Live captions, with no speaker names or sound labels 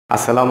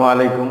আসসালামু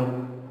আলাইকুম।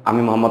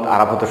 আমি মোহাম্মদ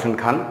আরাফাত হোসেন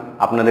খান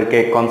আপনাদেরকে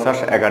কনসাস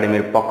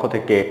একাডেমির পক্ষ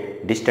থেকে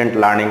ডিস্ট্যান্ট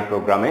লার্নিং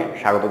প্রোগ্রামে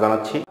স্বাগত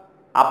জানাচ্ছি।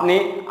 আপনি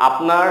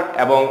আপনার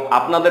এবং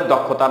আপনাদের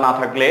দক্ষতা না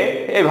থাকলে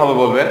এইভাবে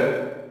বলবেন,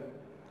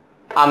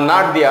 আর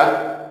নাট দিয়া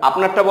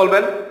আপনারটা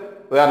বলবেন,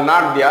 উই আর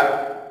নাট দিয়া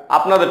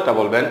আপনাদেরটা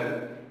বলবেন।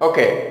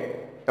 ওকে,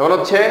 এবার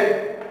হচ্ছে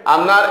I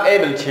am not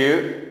able to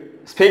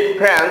speak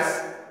French.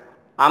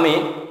 আমি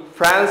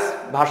ফ্রেঞ্চ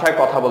ভাষায়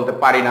কথা বলতে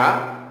পারি না।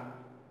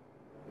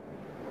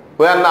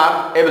 We are not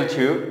able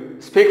to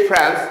speak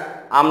French.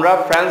 আমরা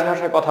ফ্রেঞ্চ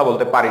ভাষায় কথা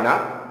বলতে পারি না।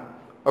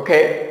 ওকে,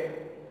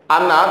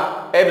 I'm not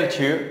able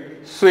to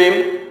swim.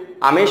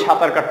 আমি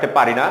সাঁতার কাটতে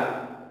পারি না।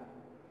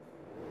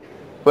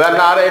 We are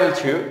not able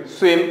to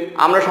swim.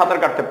 আমরা সাঁতার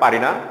কাটতে পারি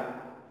না।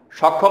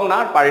 সক্ষম না,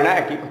 পারি না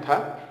একই কথা।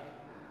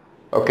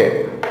 ওকে,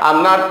 I'm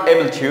not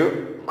able to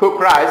cook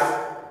rice.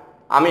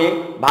 আমি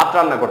ভাত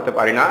রান্না করতে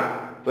পারি না।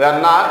 We are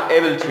not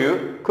able to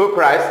cook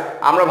rice.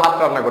 আমরা ভাত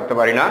রান্না করতে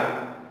পারি না।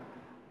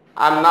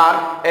 I'm not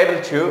able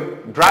to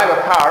drive a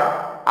car.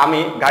 আমি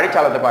গাড়ি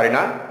চালাতে পারি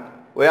না।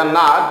 We are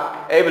not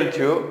able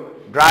to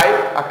drive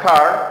a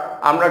car.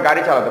 আমরা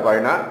গাড়ি চালাতে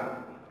পারি না।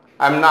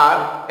 I'm not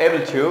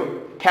able to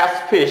catch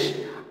fish.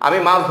 আমি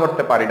মাছ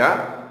ধরতে পারি না।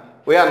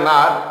 We are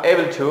not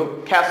able to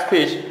catch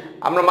fish.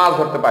 আমরা মাছ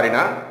ধরতে পারি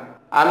না।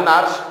 I'm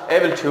not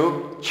able to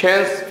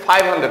change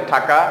 500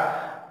 টাকা।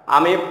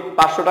 আমি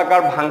 500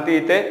 টাকার ভাঙতি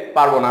দিতে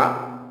পারবো না।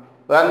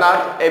 We are not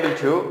able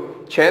to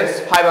change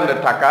 500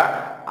 টাকা।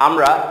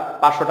 আমরা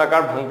 500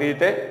 টাকার ভাঙতি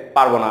দিতে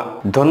পারবো না।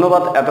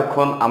 ধন্যবাদ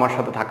এতক্ষণ আমার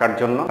সাথে থাকার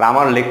জন্য।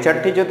 আমার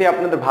লেকচারটি যদি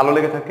আপনাদের ভালো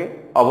লেগে থাকে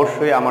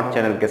অবশ্যই আমার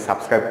চ্যানেলকে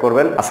সাবস্ক্রাইব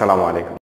করবেন। আসসালামু আলাইকুম।